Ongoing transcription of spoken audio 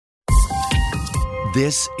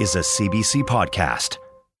This is a CBC podcast.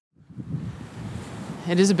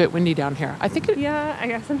 It is a bit windy down here. I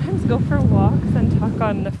sometimes go for walks and talk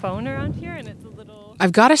on the phone around here, and it's a little...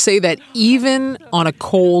 I've got to say that even on a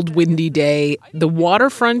cold, windy day, the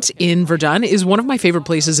waterfront in Verdun is one of my favorite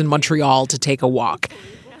places in Montreal to take a walk.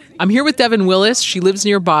 I'm here with Devin Willis. She lives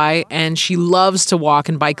nearby, and she loves to walk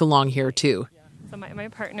and bike along here, too. So my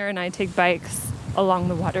partner and I take bikes along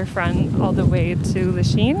the waterfront all the way to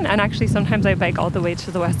Lachine, and actually sometimes I bike all the way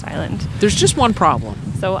to the West Island. There's just one problem.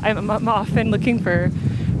 So I'm often looking for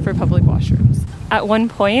public washrooms. At one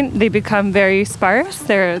point, they become very sparse.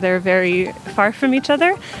 They're very far from each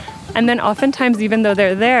other. And then oftentimes, even though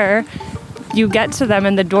they're there, you get to them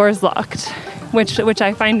and the door's locked, which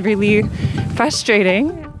I find really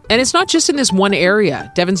frustrating. And it's not just in this one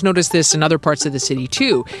area. Devin's noticed this in other parts of the city,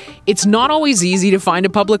 too. It's not always easy to find a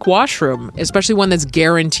public washroom, especially one that's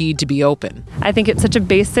guaranteed to be open. I think it's such a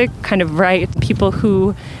basic kind of right. People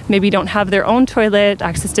who maybe don't have their own toilet,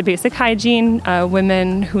 access to basic hygiene,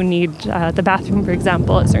 women who need the bathroom, for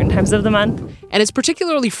example, at certain times of the month. And it's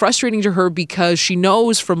particularly frustrating to her because she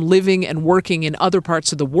knows from living and working in other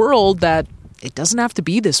parts of the world that it doesn't have to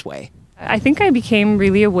be this way. I think I became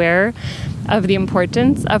really aware of the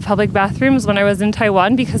importance of public bathrooms when I was in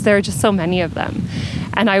Taiwan because there are just so many of them.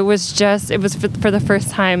 And it was for the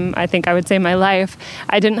first time, I think I would say in my life,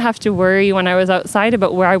 I didn't have to worry when I was outside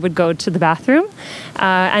about where I would go to the bathroom.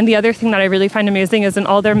 And the other thing that I really find amazing is in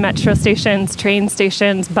all their metro stations, train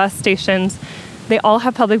stations, bus stations, they all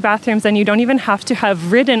have public bathrooms and you don't even have to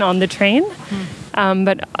have ridden on the train.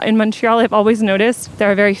 But in Montreal, I've always noticed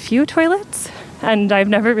there are very few toilets. And I've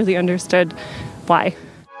never really understood why.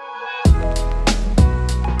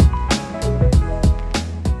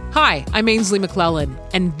 Hi, I'm Ainsley McClellan,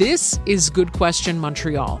 and this is Good Question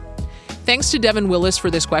Montreal. Thanks to Devin Willis for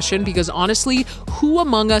this question, because honestly, who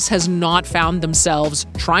among us has not found themselves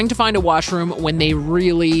trying to find a washroom when they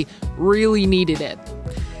really, really needed it?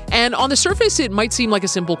 And on the surface, it might seem like a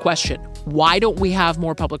simple question. Why don't we have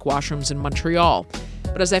more public washrooms in Montreal?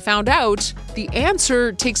 But as I found out, the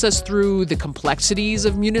answer takes us through the complexities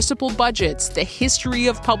of municipal budgets, the history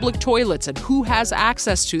of public toilets and who has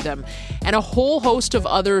access to them, and a whole host of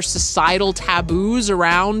other societal taboos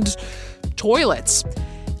around toilets.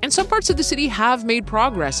 And some parts of the city have made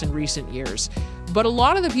progress in recent years, but a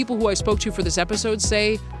lot of the people who I spoke to for this episode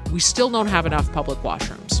say we still don't have enough public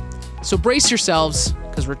washrooms. So brace yourselves,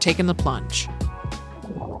 because we're taking the plunge.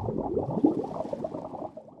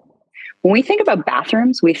 When we think about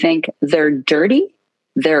bathrooms, we think they're dirty,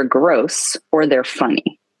 they're gross, or they're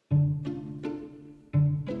funny.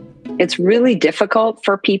 It's really difficult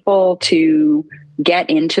for people to get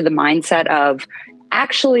into the mindset of,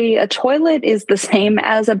 actually, a toilet is the same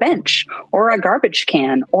as a bench or a garbage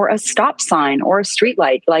can or a stop sign or a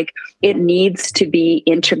streetlight. Like, it needs to be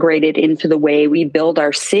integrated into the way we build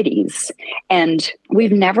our cities. And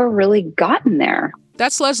we've never really gotten there.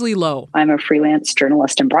 That's Leslie Lowe. I'm a freelance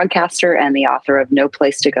journalist and broadcaster and the author of No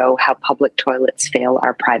Place to Go: How Public Toilets Fail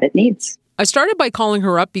Our Private Needs. I started by calling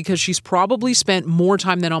her up because she's probably spent more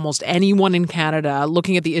time than almost anyone in Canada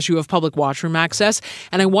looking at the issue of public washroom access,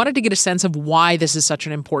 and I wanted to get a sense of why this is such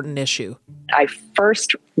an important issue. I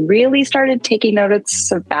first really started taking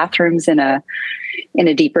notice of bathrooms in a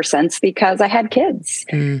deeper sense because I had kids.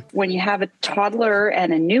 When you have a toddler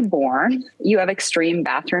and a newborn, you have extreme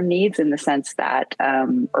bathroom needs in the sense that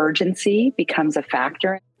urgency becomes a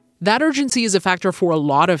factor. That urgency is a factor for a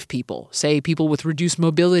lot of people, say people with reduced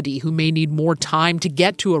mobility who may need more time to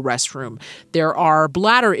get to a restroom. There are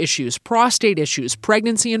bladder issues, prostate issues,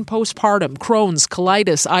 pregnancy and postpartum, Crohn's,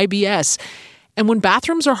 colitis, IBS. And when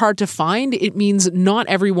bathrooms are hard to find, it means not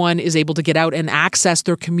everyone is able to get out and access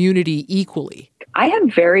their community equally. I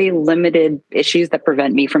have very limited issues that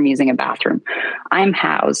prevent me from using a bathroom. I'm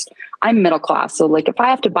housed. I'm middle class. So if I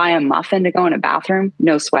have to buy a muffin to go in a bathroom,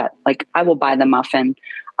 no sweat. I will buy the muffin.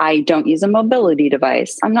 I don't use a mobility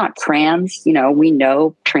device. I'm not trans. We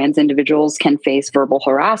know trans individuals can face verbal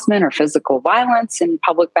harassment or physical violence in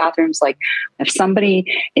public bathrooms. If somebody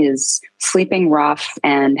is sleeping rough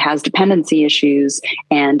and has dependency issues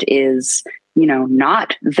and is,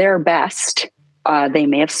 not their best, they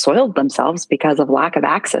may have soiled themselves because of lack of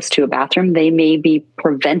access to a bathroom. They may be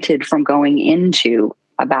prevented from going into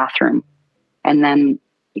a bathroom. And then,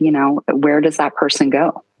 where does that person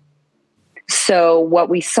go? So what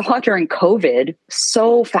we saw during COVID,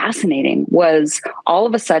 so fascinating, was all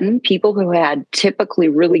of a sudden people who had typically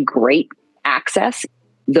really great access,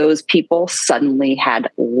 those people suddenly had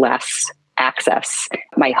less access.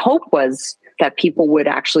 My hope was that people would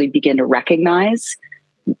actually begin to recognize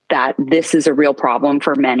that this is a real problem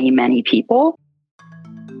for many, many people.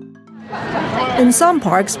 In some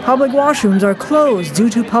parks, public washrooms are closed due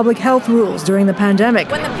to public health rules during the pandemic.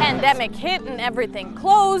 When the pandemic hit and everything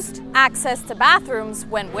closed, access to bathrooms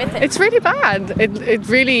went with it. It's really bad. It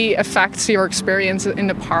really affects your experience in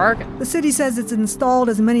the park. The city says it's installed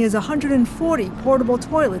as many as 140 portable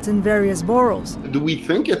toilets in various boroughs. Do we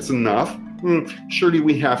think it's enough? Surely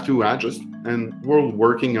we have to adjust, and we're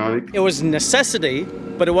working on it. It was a necessity,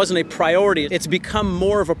 but it wasn't a priority. It's become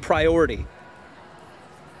more of a priority.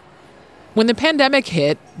 When the pandemic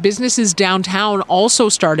hit, businesses downtown also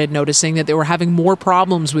started noticing that they were having more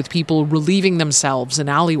problems with people relieving themselves in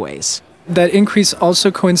alleyways. That increase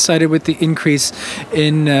also coincided with the increase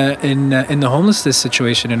in the homelessness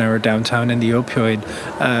situation in our downtown and the opioid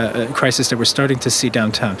crisis that we're starting to see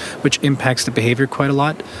downtown, which impacts the behavior quite a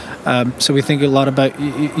lot. So we think a lot about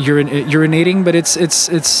urinating, but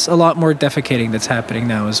it's a lot more defecating that's happening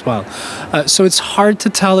now as well. So it's hard to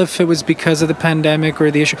tell if it was because of the pandemic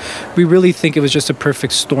or the issue. We really think it was just a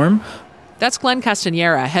perfect storm. That's Glenn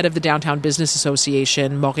Castanera, head of the Downtown Business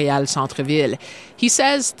Association, Montreal Centre-Ville. He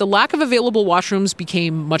says the lack of available washrooms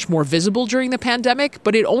became much more visible during the pandemic,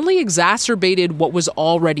 but it only exacerbated what was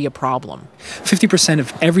already a problem. 50%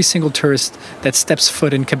 of every single tourist that steps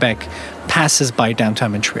foot in Quebec passes by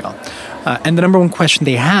downtown Montreal. And the number one question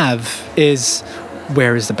they have is,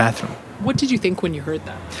 where is the bathroom? What did you think when you heard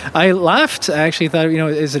that? I laughed. I actually thought,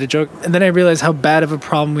 is it a joke? And then I realized how bad of a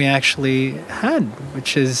problem we actually had,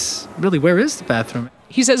 which is really, where is the bathroom?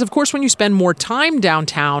 He says, of course, when you spend more time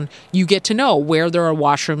downtown, you get to know where there are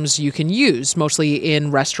washrooms you can use, mostly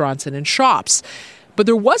in restaurants and in shops. But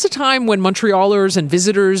there was a time when Montrealers and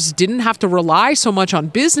visitors didn't have to rely so much on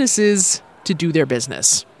businesses to do their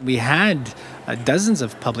business. We had dozens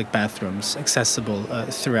of public bathrooms accessible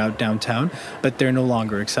throughout downtown, but they're no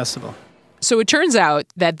longer accessible. So it turns out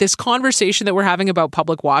that this conversation that we're having about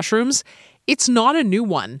public washrooms, it's not a new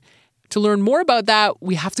one. To learn more about that,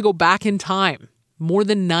 we have to go back in time, more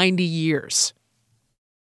than 90 years.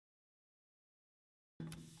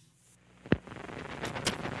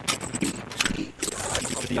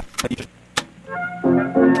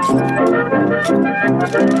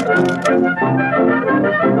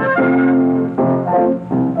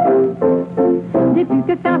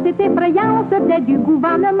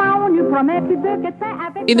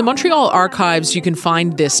 In the Montreal archives, you can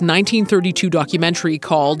find this 1932 documentary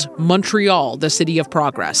called Montreal, the City of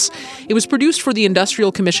Progress. It was produced for the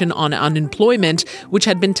Industrial Commission on Unemployment, which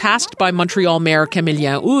had been tasked by Montreal Mayor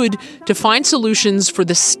Camillien Houde to find solutions for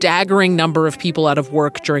the staggering number of people out of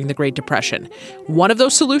work during the Great Depression. One of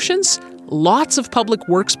those solutions? Lots of public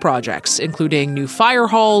works projects, including new fire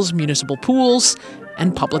halls, municipal pools,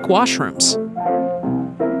 and public washrooms.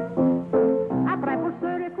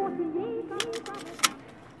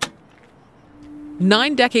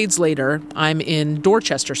 Nine decades later, I'm in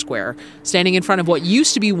Dorchester Square, standing in front of what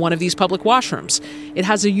used to be one of these public washrooms. It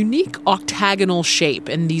has a unique octagonal shape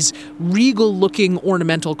and these regal-looking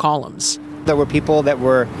ornamental columns. There were people that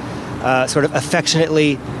were sort of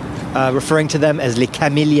affectionately referring to them as les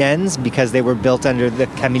Camilliens because they were built under the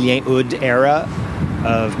Camillien-Houde era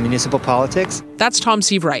of municipal politics. That's Tom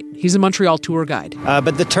Sievewright. He's a Montreal tour guide.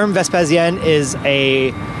 But the term Vespasien is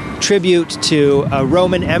a tribute to a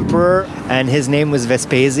Roman emperor, and his name was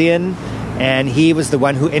Vespasian, and he was the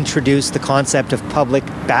one who introduced the concept of public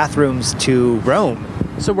bathrooms to Rome.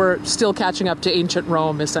 So we're still catching up to ancient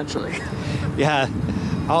Rome, essentially. Yeah,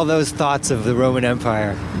 all those thoughts of the Roman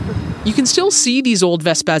Empire. You can still see these old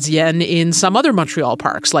Vespasiennes in some other Montreal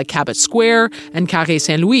parks, like Cabot Square and Carré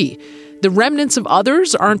Saint-Louis. The remnants of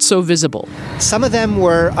others aren't so visible. Some of them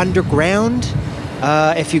were underground.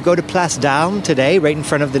 If you go to Place d'Armes today, right in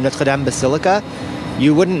front of the Notre Dame Basilica,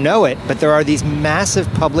 you wouldn't know it, but there are these massive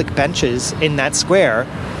public benches in that square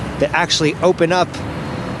that actually open up,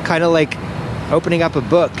 kind of like opening up a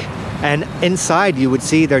book. And inside you would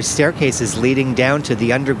see there's staircases leading down to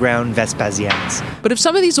the underground Vespasiennes. But if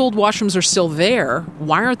some of these old washrooms are still there,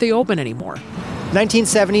 why aren't they open anymore?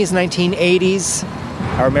 1970s, 1980s,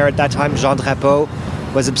 our mayor at that time, Jean Drapeau,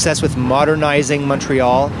 was obsessed with modernizing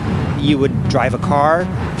Montreal. You would drive a car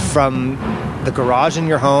from the garage in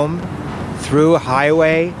your home through a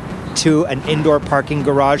highway to an indoor parking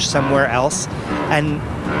garage somewhere else, and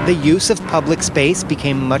the use of public space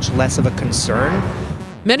became much less of a concern.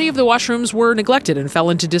 Many of the washrooms were neglected and fell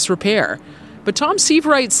into disrepair. But Tom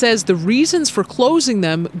Sievewright says the reasons for closing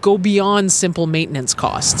them go beyond simple maintenance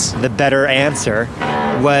costs. The better answer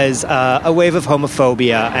was a wave of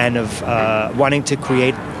homophobia and of wanting to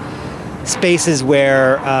create spaces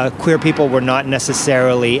where queer people were not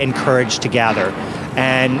necessarily encouraged to gather.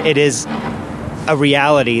 And it is a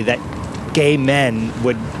reality that gay men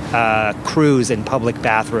would cruise in public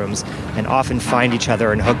bathrooms and often find each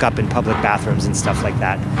other and hook up in public bathrooms and stuff like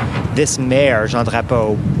that. This mayor, Jean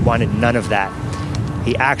Drapeau, wanted none of that.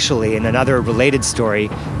 He actually, in another related story,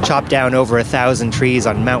 chopped down over 1,000 trees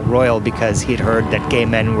on Mount Royal because he'd heard that gay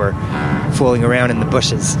men were fooling around in the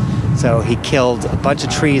bushes. So he killed a bunch of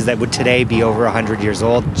trees that would today be over 100 years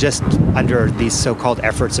old, just under these so-called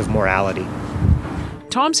efforts of morality.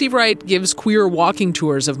 Tom Seavright gives queer walking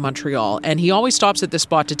tours of Montreal, and he always stops at this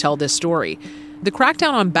spot to tell this story. The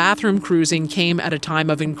crackdown on bathroom cruising came at a time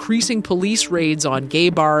of increasing police raids on gay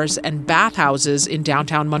bars and bathhouses in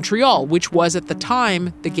downtown Montreal, which was at the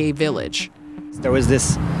time the gay village. There was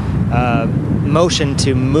this motion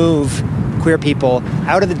to move queer people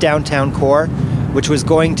out of the downtown core, which was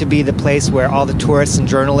going to be the place where all the tourists and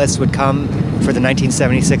journalists would come for the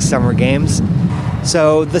 1976 Summer Games.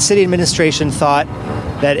 So the city administration thought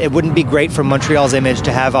that it wouldn't be great for Montreal's image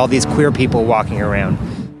to have all these queer people walking around.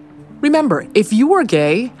 Remember, if you were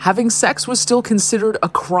gay, having sex was still considered a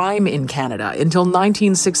crime in Canada until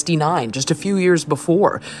 1969, just a few years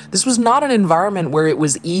before. This was not an environment where it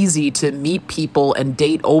was easy to meet people and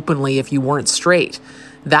date openly if you weren't straight.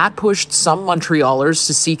 That pushed some Montrealers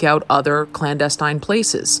to seek out other clandestine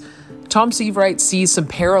places. Tom Seavright sees some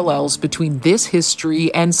parallels between this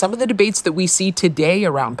history and some of the debates that we see today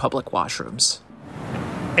around public washrooms.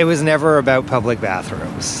 It was never about public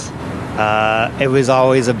bathrooms. It was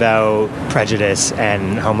always about prejudice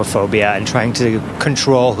and homophobia and trying to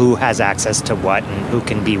control who has access to what and who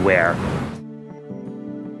can be where.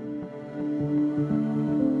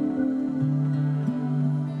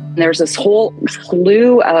 There's this whole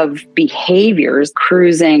slew of behaviors,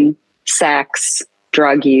 cruising, sex,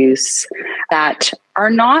 drug use, that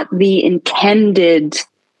are not the intended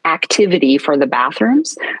activity for the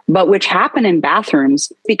bathrooms, but which happen in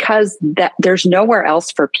bathrooms because there's nowhere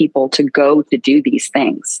else for people to go to do these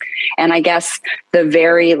things. And I guess the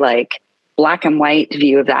very black and white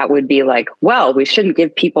view of that would be well, we shouldn't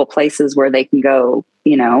give people places where they can go,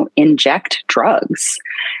 inject drugs.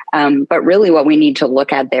 But really what we need to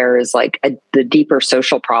look at there is the deeper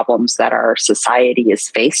social problems that our society is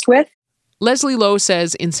faced with. Leslie Lowe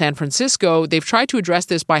says in San Francisco, they've tried to address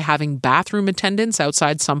this by having bathroom attendants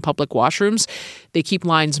outside some public washrooms. They keep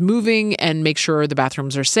lines moving and make sure the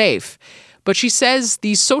bathrooms are safe. But she says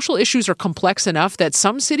these social issues are complex enough that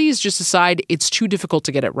some cities just decide it's too difficult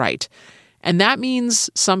to get it right. And that means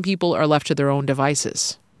some people are left to their own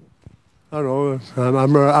devices. I don't know.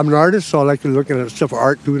 I'm an artist, so I like to look at stuff,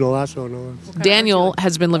 art, doing all that. So no. Daniel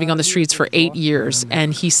has been living on the streets for 8 years,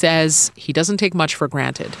 and he says he doesn't take much for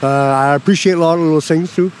granted. I appreciate a lot of those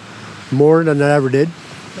things, too, more than I ever did.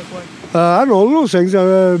 I don't know, little things.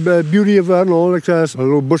 Beauty of, a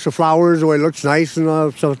little bush of flowers, the way it looks nice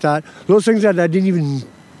and stuff like that. Those things that I didn't even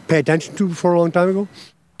pay attention to before a long time ago.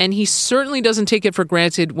 And he certainly doesn't take it for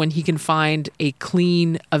granted when he can find a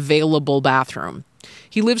clean, available bathroom.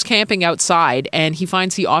 He lives camping outside, and he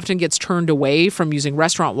finds he often gets turned away from using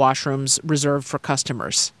restaurant washrooms reserved for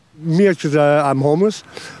customers. Me, it's because I'm homeless.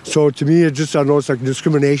 So to me, it's just, it's like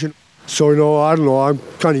discrimination. So, I don't know, I'm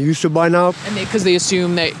kind of used to it by now. And because they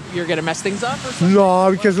assume that you're going to mess things up or something?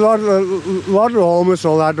 No, because a lot of the homeless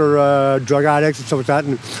and all that are drug addicts and stuff like that.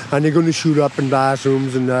 And they're going to shoot up in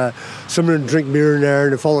bathrooms. And some of them drink beer in there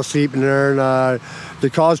and they fall asleep in there. And they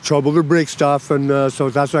cause trouble, they break stuff. And so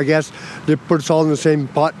that's why I guess they put us all in the same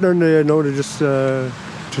pot. And they just, to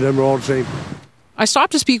them, we're all the same. I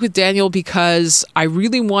stopped to speak with Daniel because I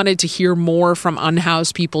really wanted to hear more from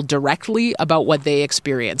unhoused people directly about what they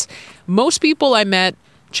experience. Most people I met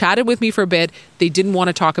chatted with me for a bit. They didn't want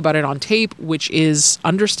to talk about it on tape, which is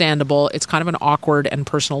understandable. It's kind of an awkward and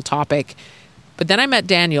personal topic. But then I met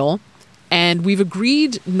Daniel, and we've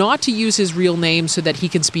agreed not to use his real name so that he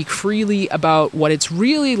can speak freely about what it's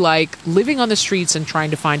really like living on the streets and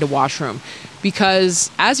trying to find a washroom.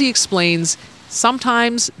 Because, as he explains,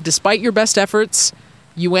 sometimes, despite your best efforts,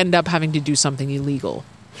 you end up having to do something illegal.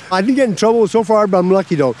 I didn't get in trouble so far, but I'm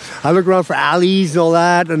lucky though. I look around for alleys and all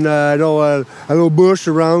that, and a little bush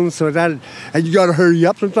around, so that, and you got to hurry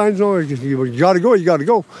up sometimes. You got to go. You got to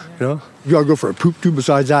go. You got to go for a poop too.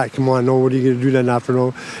 Besides that, come on, what are you going to do then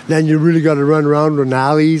after? Then you really got to run around in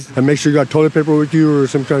alleys and make sure you got toilet paper with you or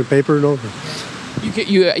some kind of paper.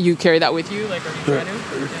 You carry that with you? Like, are you trying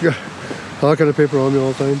to? Yeah, all kind of paper on me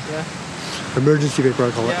all the time. Yeah. Emergency paper,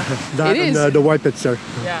 I call it. That it is. And the wipe bits there.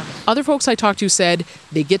 Yeah. Other folks I talked to said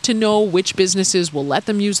they get to know which businesses will let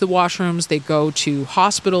them use the washrooms. They go to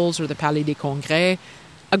hospitals or the Palais des Congrès.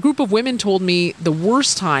 A group of women told me the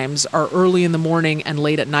worst times are early in the morning and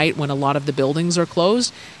late at night when a lot of the buildings are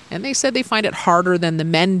closed. And they said they find it harder than the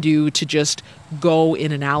men do to just go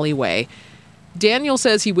in an alleyway. Daniel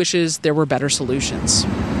says he wishes there were better solutions.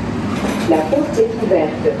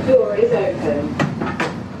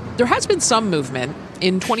 There has been some movement.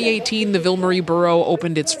 In 2018, the Ville-Marie borough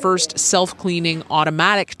opened its first self-cleaning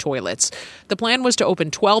automatic toilets. The plan was to open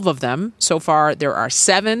 12 of them. So far, there are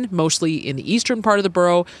 7, mostly in the eastern part of the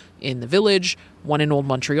borough, in the village, one in Old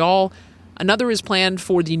Montreal. Another is planned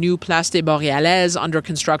for the new Place des Boréalaises under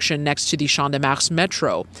construction next to the Champ de Mars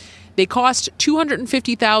metro. They cost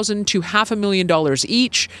 $250,000 to $500,000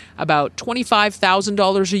 each, about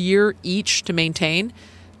 $25,000 a year each to maintain.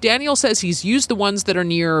 Daniel says he's used the ones that are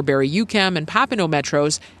near Barrie-UQAM and Papineau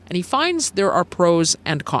metros, and he finds there are pros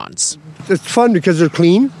and cons. It's fun because they're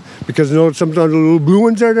clean, because sometimes the little blue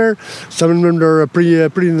ones are there, some of them are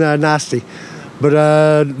pretty nasty.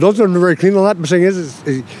 But those are very clean. A lot. The thing is,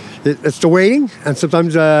 it's the waiting, and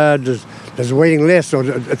sometimes there's a waiting list. So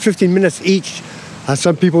at 15 minutes each,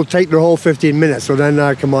 some people take their whole 15 minutes. So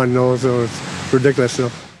then, come on, so it's ridiculous.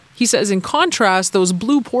 He says, in contrast, those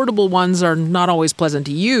blue portable ones are not always pleasant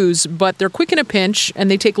to use, but they're quick in a pinch,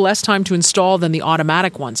 and they take less time to install than the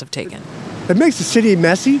automatic ones have taken. It makes the city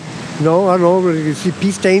messy. I don't know, you see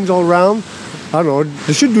pee stains all around. I don't know,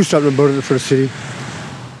 they should do something about it for the city.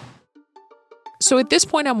 So at this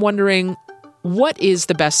point, I'm wondering, what is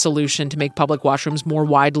the best solution to make public washrooms more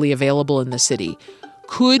widely available in the city?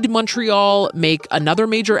 Could Montreal make another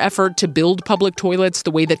major effort to build public toilets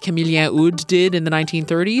the way that Camillien Houde did in the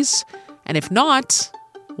 1930s? And if not,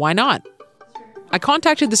 why not? I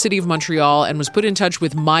contacted the City of Montreal and was put in touch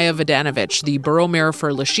with Maya Vodanovich, the borough mayor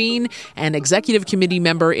for Lachine and executive committee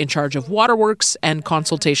member in charge of waterworks and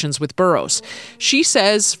consultations with boroughs. She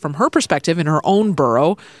says, from her perspective in her own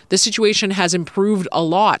borough, the situation has improved a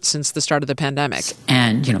lot since the start of the pandemic.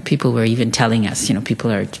 And, people were even telling us,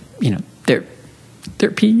 people are,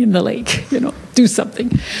 they're peeing in the lake, do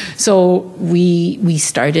something. So we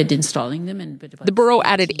started installing them. The borough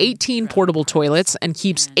added 18 portable toilets and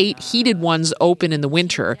keeps 8 heated ones open in the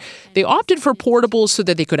winter. They opted for portables so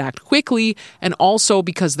that they could act quickly, and also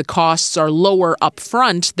because the costs are lower up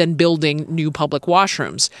front than building new public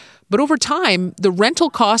washrooms. But over time, the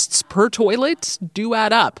rental costs per toilet do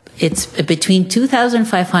add up. It's between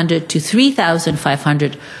 $2,500 to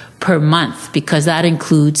 $3,500 per month, because that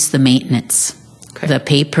includes the maintenance. The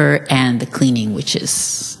paper and the cleaning, which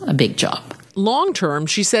is a big job. Long term,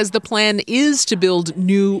 she says the plan is to build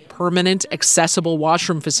new, permanent, accessible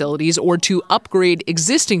washroom facilities or to upgrade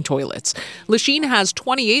existing toilets. Lachine has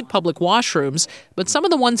 28 public washrooms, but some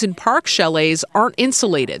of the ones in park chalets aren't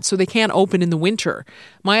insulated, so they can't open in the winter.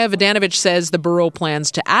 Maya Vodanovich says the borough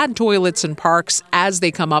plans to add toilets and parks as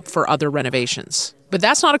they come up for other renovations. But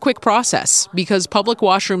that's not a quick process, because public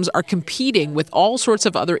washrooms are competing with all sorts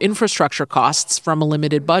of other infrastructure costs from a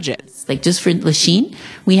limited budget. Like just for Lachine,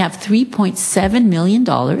 we have $3.7 million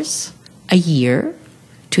a year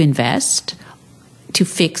to invest to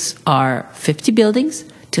fix our 50 buildings,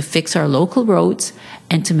 to fix our local roads,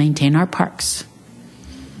 and to maintain our parks.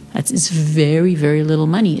 It's very, very little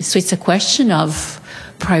money. So it's a question of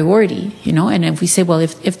priority, and if we say, well,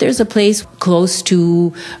 if there's a place close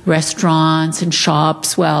to restaurants and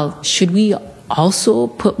shops, well, should we also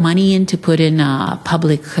put money in to put in a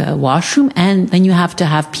public washroom? And then you have to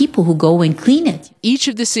have people who go and clean it. Each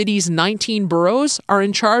of the city's 19 boroughs are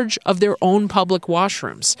in charge of their own public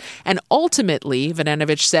washrooms. And ultimately,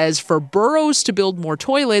 Vodanovich says, for boroughs to build more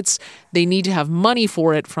toilets, they need to have money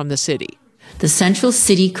for it from the city. The central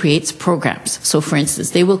city creates programs. So, for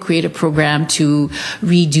instance, they will create a program to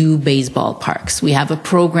redo baseball parks. We have a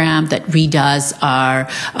program that redoes our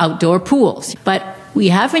outdoor pools. But we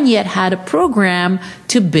haven't yet had a program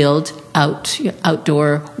to build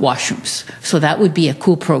outdoor washrooms. So that would be a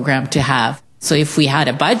cool program to have. So if we had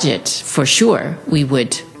a budget, for sure, we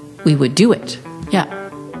would do it. Yeah.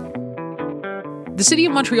 The City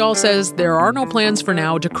of Montreal says there are no plans for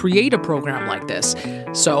now to create a program like this.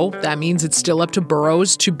 So that means it's still up to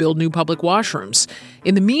boroughs to build new public washrooms.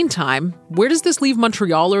 In the meantime, where does this leave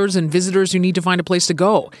Montrealers and visitors who need to find a place to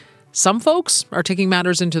go? Some folks are taking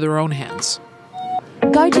matters into their own hands.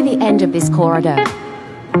 Go to the end of this corridor.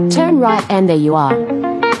 Turn right and there you are.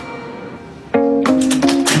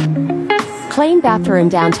 Clean bathroom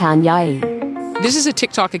downtown Yai. This is a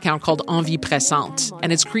TikTok account called Envie Pressante,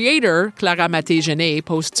 and its creator, Clara Maté-Genet,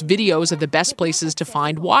 posts videos of the best places to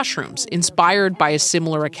find washrooms, inspired by a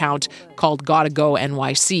similar account called Gotta Go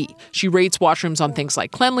NYC. She rates washrooms on things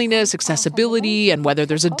like cleanliness, accessibility, and whether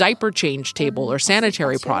there's a diaper change table or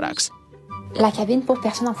sanitary products. La cabine pour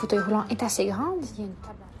personnes en fauteuil roulant est assez grande.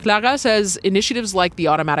 Clara says initiatives like the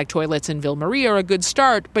automatic toilets in Ville-Marie are a good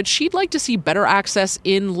start, but she'd like to see better access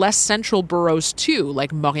in less central boroughs too,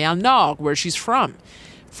 like Montreal Nord, where she's from.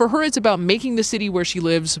 For her, it's about making the city where she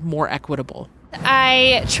lives more equitable.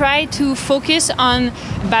 I try to focus on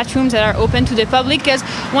bathrooms that are open to the public, because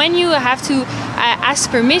when you have to ask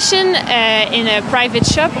permission in a private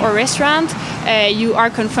shop or restaurant, you are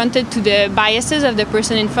confronted to the biases of the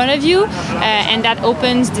person in front of you, and that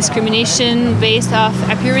opens discrimination based off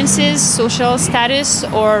appearances, social status,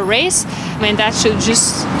 or race, and that should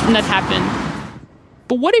just not happen.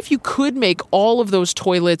 But what if you could make all of those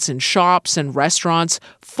toilets in shops and restaurants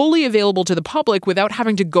fully available to the public without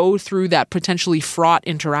having to go through that potentially fraught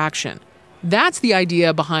interaction? That's the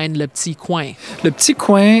idea behind Le Petit Coin. Le Petit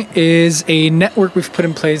Coin is a network we've put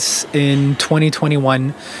in place in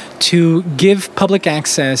 2021 to give public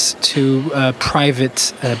access to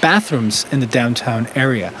private bathrooms in the downtown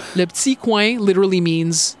area. Le Petit Coin literally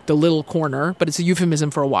means the little corner, but it's a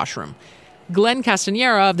euphemism for a washroom. Glenn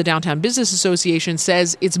Castanera of the Downtown Business Association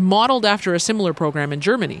says it's modeled after a similar program in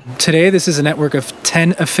Germany. Today, this is a network of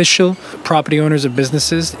 10 official property owners of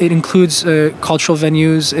businesses. It includes cultural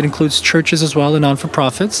venues, it includes churches as well, and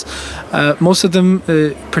non-for-profits. Most of them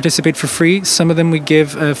participate for free. Some of them we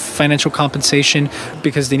give financial compensation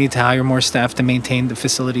because they need to hire more staff to maintain the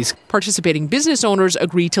facilities. Participating business owners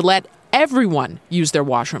agree to let everyone use their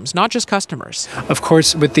washrooms, not just customers. Of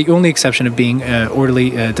course, with the only exception of being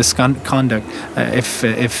orderly misconduct if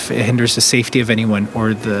it hinders the safety of anyone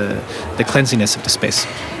or the cleanliness of the space.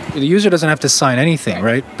 The user doesn't have to sign anything,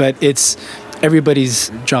 right? But it's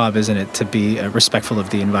everybody's job, isn't it, to be respectful of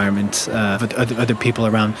the environment, of other people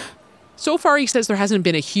around. So far, he says there hasn't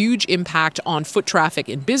been a huge impact on foot traffic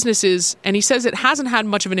in businesses, and he says it hasn't had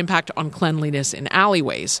much of an impact on cleanliness in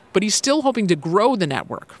alleyways. But he's still hoping to grow the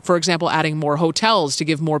network. For example, adding more hotels to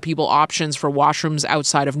give more people options for washrooms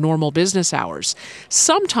outside of normal business hours.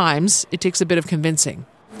 Sometimes it takes a bit of convincing.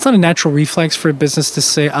 It's not a natural reflex for a business to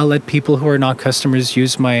say, I'll let people who are not customers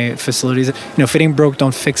use my facilities. If it ain't broke,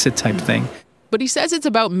 don't fix it type thing. But he says it's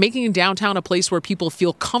about making downtown a place where people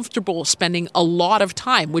feel comfortable spending a lot of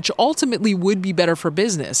time, which ultimately would be better for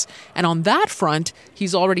business. And on that front,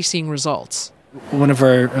 he's already seeing results. One of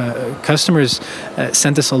our customers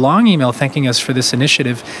sent us a long email thanking us for this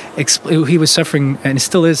initiative. He was suffering, and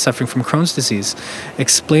still is suffering, from Crohn's disease,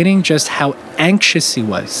 explaining just how anxious he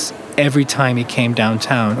was every time he came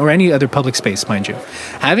downtown, or any other public space, mind you.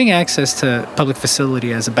 Having access to public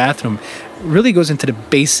facility as a bathroom really goes into the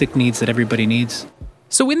basic needs that everybody needs.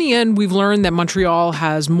 So in the end, we've learned that Montreal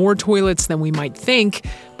has more toilets than we might think,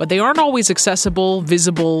 but they aren't always accessible,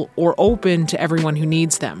 visible, or open to everyone who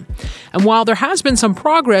needs them. And while there has been some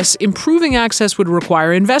progress, improving access would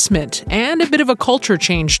require investment and a bit of a culture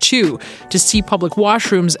change too, to see public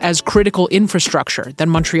washrooms as critical infrastructure that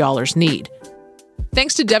Montrealers need.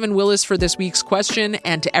 Thanks to Devin Willis for this week's question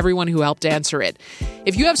and to everyone who helped answer it.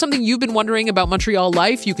 If you have something you've been wondering about Montreal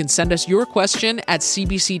life, you can send us your question at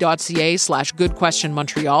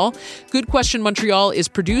cbc.ca/goodquestionmontreal. Good Question Montreal is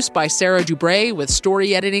produced by Sarah Dubray with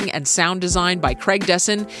story editing and sound design by Craig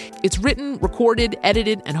Desson. It's written, recorded,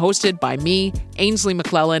 edited, and hosted by me, Ainsley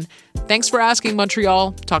McClellan. Thanks for asking,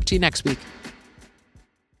 Montreal. Talk to you next week.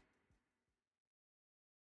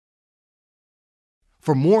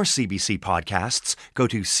 For more CBC podcasts, go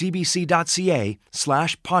to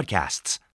cbc.ca/podcasts.